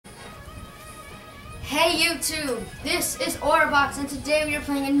Hey YouTube, this is Aurakid, and today we are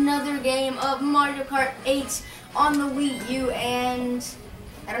playing another game of Mario Kart 8 on the Wii U, and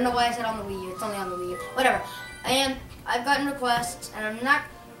I don't know why I said on the Wii U, it's only on the Wii U, whatever. And I've gotten requests,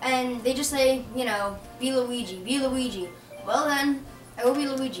 and they just say, you know, be Luigi. Well then, I will be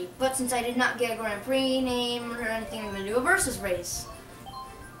Luigi, but since I did not get a Grand Prix name or anything, I'm going to do a versus race.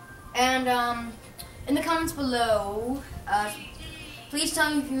 And in the comments below, please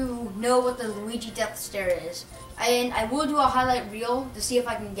tell me if you know what the Luigi Death Stare is. And I will do a highlight reel to see if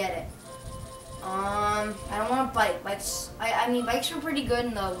I can get it. I don't want to bike. I mean, bikes are pretty good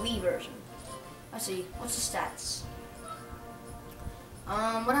in the Wii version. Let's see. What's the stats?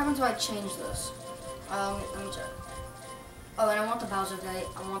 What happens if I change this? Let me check. Oh, and I want the Bowser guy.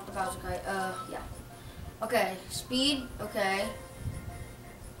 Yeah. Okay. Speed. Okay.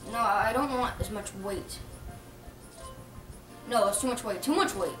 No, I don't want as much weight. No, it's too much weight.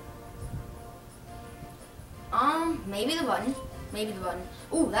 Maybe the button.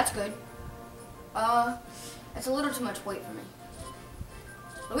 Ooh, that's good. It's a little too much weight for me.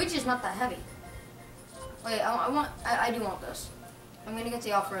 Luigi's not that heavy. Wait, I do want this. I'm gonna get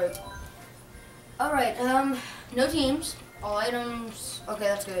the off-road. Alright, no teams. All items. Okay,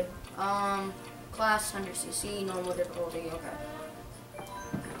 that's good. Class 100cc, normal difficulty, okay.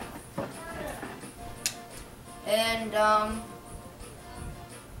 And,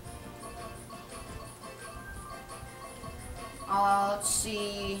 let's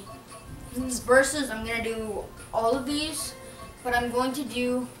see. These verses, I'm gonna do all of these, but I'm going to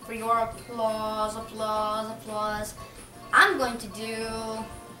do, for your applause, I'm going to do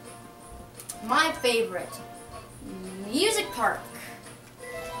my favorite, Music Park.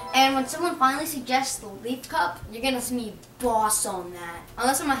 And when someone finally suggests the Leaf Cup, you're gonna see me boss on that.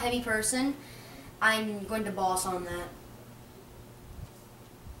 Unless I'm a heavy person, I'm going to boss on that.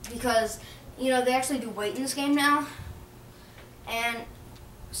 Because, you know, they actually do weight in this game now. And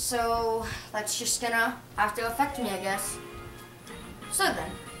so that's just gonna have to affect me, I guess. So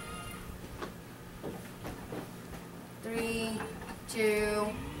then. 3,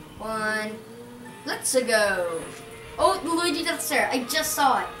 2, 1, let's go. Oh, the Luigi Death Stare. I just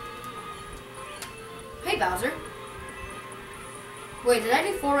saw it. Hey, Bowser. Wait, did I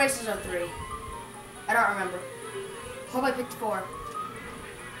do 4 races or 3? I don't remember. Hope I picked 4.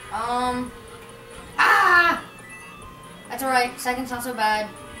 That's alright. Second's not so bad.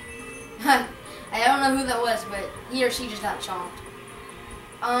 I don't know who that was, but he or she just got chomped.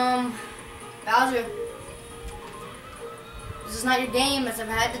 Bowser. This is not your game, as I've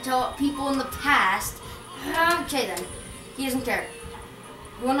had to tell people in the past. Okay then. He doesn't care.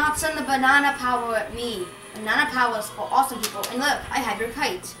 You will not send the banana power at me. Banana power is for awesome people. And look, I have your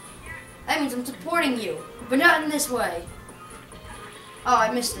kite. That means I'm supporting you, but not in this way. Oh, I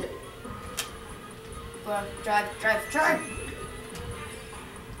missed it. Well, drive.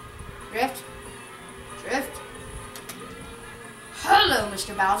 Drift. Hello,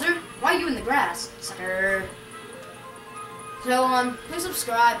 Mr. Bowser. Why are you in the grass, sucker? So, please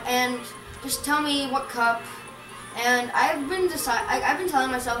subscribe and just tell me what cup. And I've been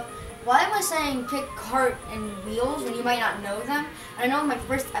telling myself, why am I saying pick cart and wheels when you might not know them? And I know in my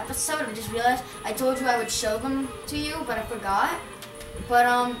first episode, I just realized I told you I would show them to you, but I forgot.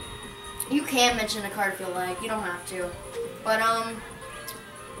 But, you can mention a cart if you like. You don't have to. But,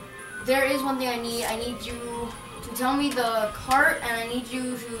 there is one thing I need. I need you to tell me the cart, and I need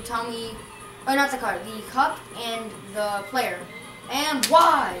you to tell me, oh, not the cart, the cup and the player. And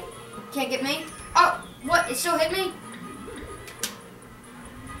why? Can't get me? Oh, what? It still hit me?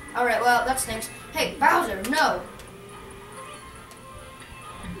 Alright, well, that stinks. Hey, Bowser, no!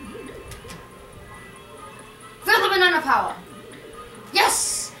 Feel the banana power!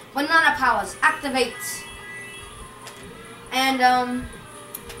 Yes! Banana powers, activate! And,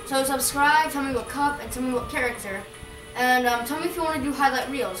 so subscribe, tell me what cup, and tell me what character. And, tell me if you want to do highlight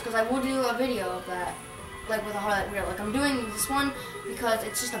reels, because I will do a video of that. Like, with a highlight reel. Like, I'm doing this one because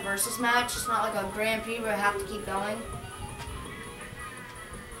it's just a versus match. It's not like a Grand Prix where I have to keep going.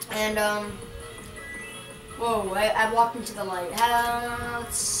 And, whoa, I walked into the light.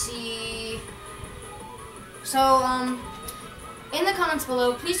 Let's see. So, in the comments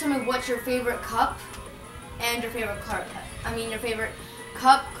below, please tell me what's your favorite cup and your favorite cart. I mean, your favorite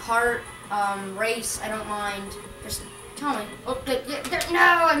cup, cart, race. I don't mind. Just tell me. Oh, no,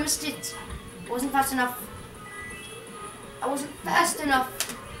 I missed it. I wasn't fast enough.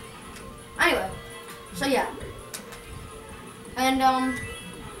 Anyway, so yeah. And,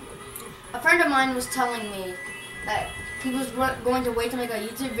 a friend of mine was telling me that he was going to wait to make a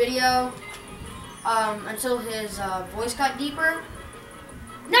YouTube video until his voice got deeper.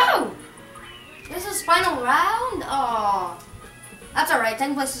 No! This is this final round? Oh, that's alright.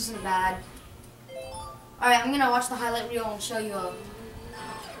 10th place isn't bad. Alright, I'm gonna watch the highlight reel and show you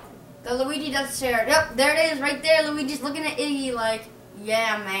the Luigi Death Stare. Yep, there it is, right there. Luigi's looking at Iggy like,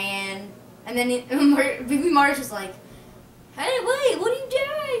 yeah, man. And then Baby Mario's just like, hey, wait, what are you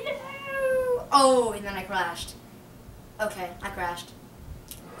doing? No. Oh, and then I crashed. Okay, I crashed.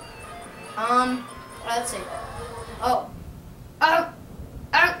 Let's see. Oh,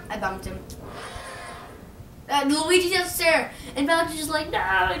 I bumped him. Luigi Death Stare, and Bowser's just like, no,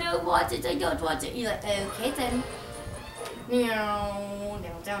 I don't want it, I don't want it. He's like, okay then. Down,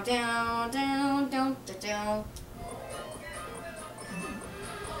 down, down, down, down, down.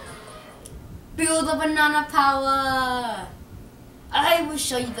 Feel the banana power. I will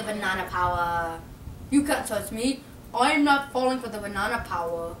show you the banana power. You can't touch me. I'm not falling for the banana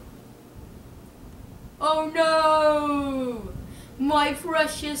power. Oh no! My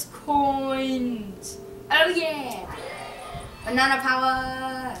precious coins. Oh yeah! Banana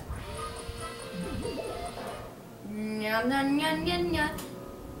power. Nya, nya, nya, nya, nya.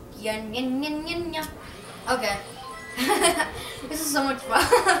 Nya, nya, nya, nya, nya. Okay. This is so much fun.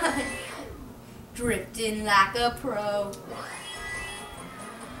 Drifting like a pro.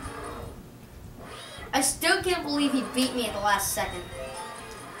 I still can't believe he beat me at the last second.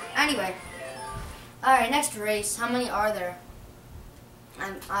 Anyway. Alright, next race. How many are there?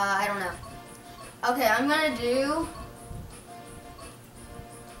 I don't know. Okay, I'm gonna do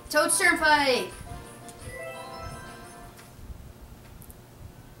Toad's Turnpike.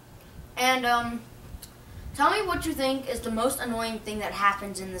 And tell me what you think is the most annoying thing that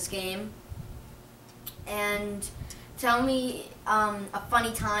happens in this game. And tell me a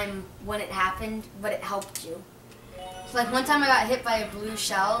funny time when it happened, but it helped you. So like one time I got hit by a blue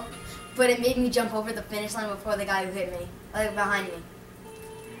shell, but it made me jump over the finish line before the guy who hit me, like behind me.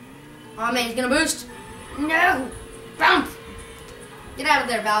 Oh man, he's gonna boost. No! Bump! Get out of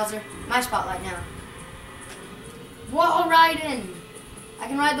there, Bowser. My spotlight now. Wall riding! I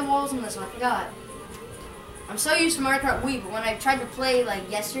can ride the walls in this one, I forgot. I'm so used to Mario Kart Wii, but when I tried to play like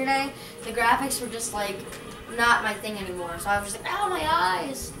yesterday, the graphics were just like not my thing anymore. So I was just like, ow, my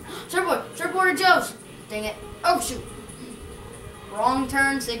eyes! Surfboard Joe's! Dang it. Oh shoot. Wrong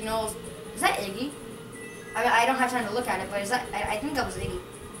turn signals. Is that Iggy? I don't have time to look at it, but is that, I think that was Iggy.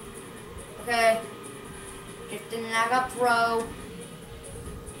 Okay. Drifting like a pro.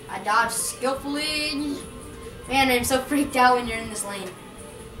 I dodged skillfully. Man, I'm so freaked out when you're in this lane.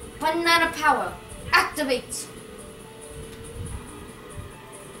 Banana power. Activate.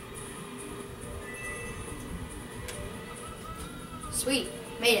 Sweet.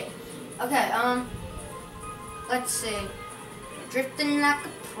 Made it. Okay, let's see. Drifting like a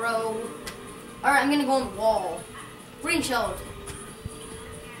pro. Alright, I'm gonna go on the wall. Green shells.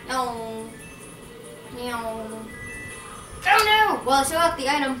 No. No. Oh no! Well, I still got the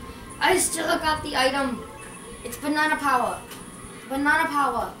item. I still got the item. It's banana power. Banana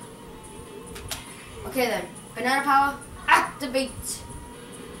power. Okay then. Banana power. Activate.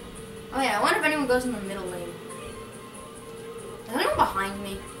 Oh yeah, I wonder if anyone goes in the middle lane. Is anyone behind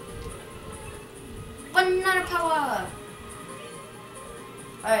me? Banana power.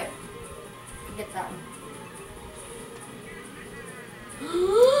 Alright. Get that one.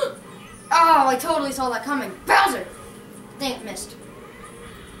 Oh, I totally saw that coming. Bowser! Dang it, missed.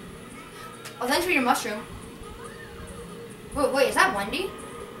 Oh, thanks for your mushroom. Wait, is that Wendy?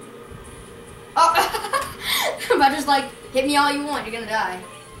 Oh, Bowser's like, hit me all you want, you're gonna die.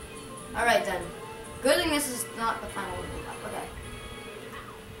 Alright then. Good thing this is not the final one. Okay.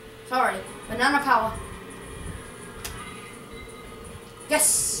 Sorry. Banana power.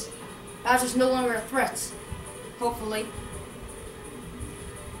 Yes! Bowser's no longer a threat. Hopefully.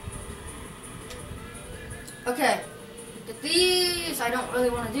 Okay. Get these. I don't really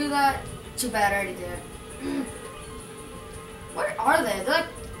want to do that. Too bad, I already did it. Where are they? They're like,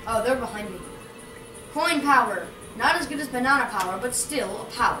 oh, they're behind me. Coin power. Not as good as banana power, but still a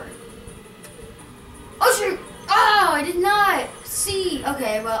power. Oh shoot! Oh, I did not see.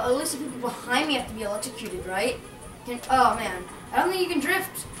 Okay, well, at least the people behind me have to be electrocuted, right? Oh man, I don't think you can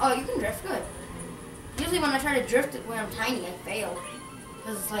drift. Oh, you can drift, good. Usually when I try to drift it when I'm tiny, I fail.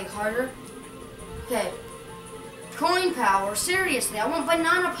 Because it's like harder. Okay. Coin power, seriously, I want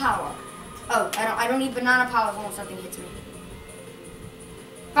banana power. Oh, I don't need banana power when something hits me.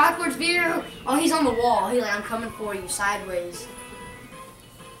 Backwards view! Oh, he's on the wall. He's like, I'm coming for you, sideways.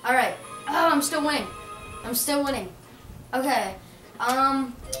 Alright. Oh, I'm still winning. I'm still winning. Okay.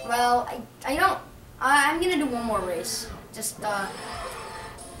 Well, I'm gonna do one more race. Just,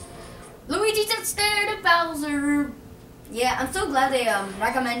 Luigi just stared at Bowser. Yeah, I'm so glad they,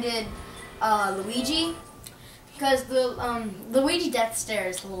 recommended Luigi. Because the Luigi death stare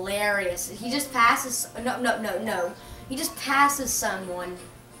is hilarious. He just passes, no. He just passes someone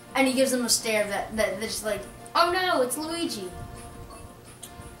and he gives them a stare that's just like, oh no, it's Luigi.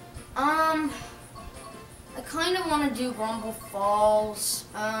 I kind of want to do Grumble Falls.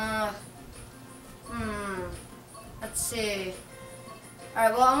 Let's see.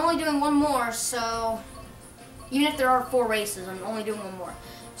 Alright, well, I'm only doing one more, so even if there are 4 races, I'm only doing one more.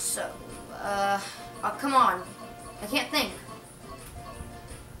 So, oh, come on. I can't think.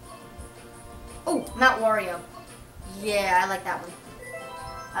 Oh, Mount Wario. Yeah, I like that one.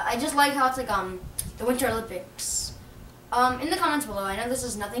 I just like how it's like, the Winter Olympics. In the comments below, I know this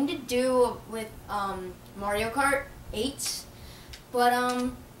has nothing to do with, Mario Kart 8, but,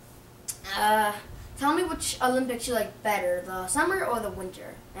 tell me which Olympics you like better, the summer or the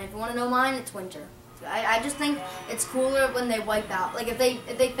winter. And if you want to know mine, it's winter. I just think it's cooler when they wipe out. Like, if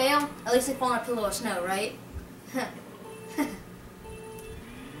they fail, at least they fall on a pillow of snow, right?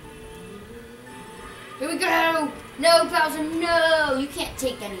 Here we go! No, Bowser, no! You can't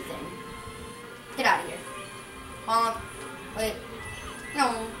take anything. Get out of here. Honk. Wait.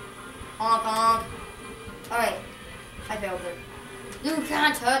 No. Honk, honk. Alright. I failed it. You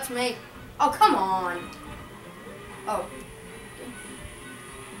can't touch me. Oh, come on. Oh.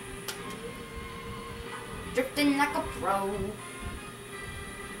 Drifting like a pro.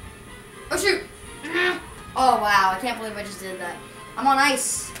 Oh, shoot! Oh, wow. I can't believe I just did that. I'm on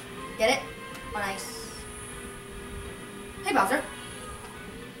ice. Get it? On ice. Hey, Bowser.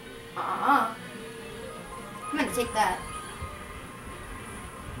 I'm gonna take that.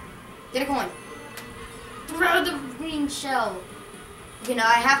 Get a coin. Throw the green shell. Okay, now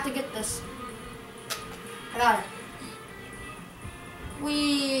I have to get this. I got it.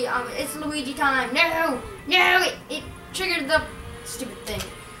 It's Luigi time. No! No! It triggered the stupid thing.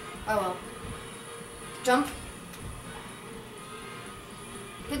 Oh well. Jump.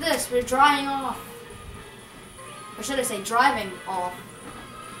 Look at this. We're drying off. Or should I say driving off.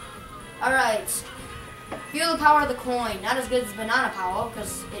 Alright. Feel the power of the coin. Not as good as banana power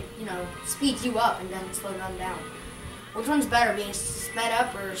because it, speeds you up and then slows them down. Which one's better, being sped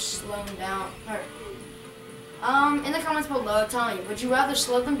up or slowed down? In the comments below, tell me, would you rather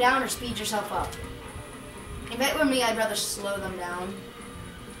slow them down or speed yourself up? If it were me, I'd rather slow them down.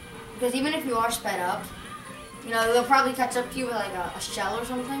 Because even if you are sped up, they'll probably catch up to you with like a shell or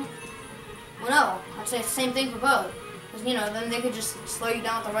something. Well, no, I'd say it's the same thing for both. Because, then they could just slow you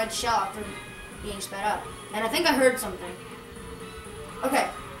down with a red shell after being sped up. And I think I heard something. Okay.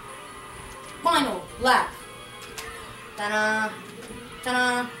 Final lap. Ta-da!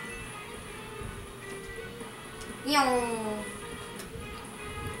 Ta-da!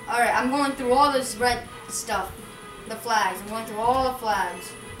 Alright, I'm going through all this red stuff. The flags. I'm going through all the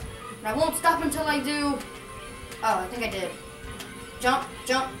flags. And I won't stop until I do... Oh, I think I did. Jump,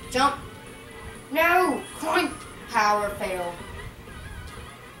 jump, jump. No! Coin power fail.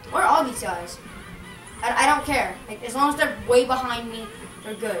 Where are all these guys? I don't care. Like, as long as they're way behind me,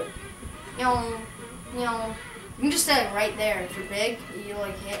 they're good. You can just stay right there. If you're big, you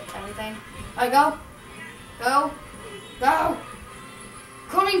like hit everything. Alright, go. Go. Go.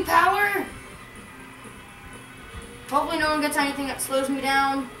 Coin power. Hopefully no one gets anything that slows me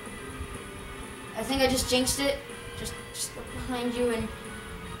down. I think I just jinxed it. Just look behind you and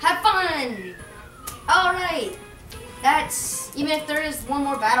have fun. Alright. That's, even if there is one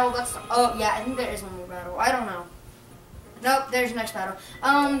more battle, that's, oh yeah, I think there is one more battle. I don't know. Nope, there's the next battle.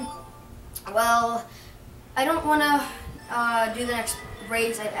 Well, I don't want to do the next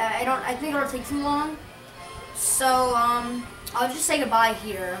race. I think it'll take too long. So, I'll just say goodbye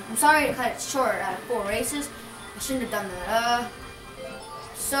here. I'm sorry to cut it short at 4 races. I shouldn't have done that.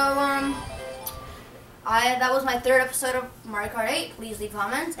 That was my 3rd episode of Mario Kart 8. Please leave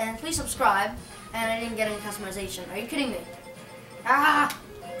comments and please subscribe. And I didn't get any customization. Are you kidding me? Ah!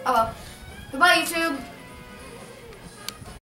 Oh well. Goodbye, YouTube.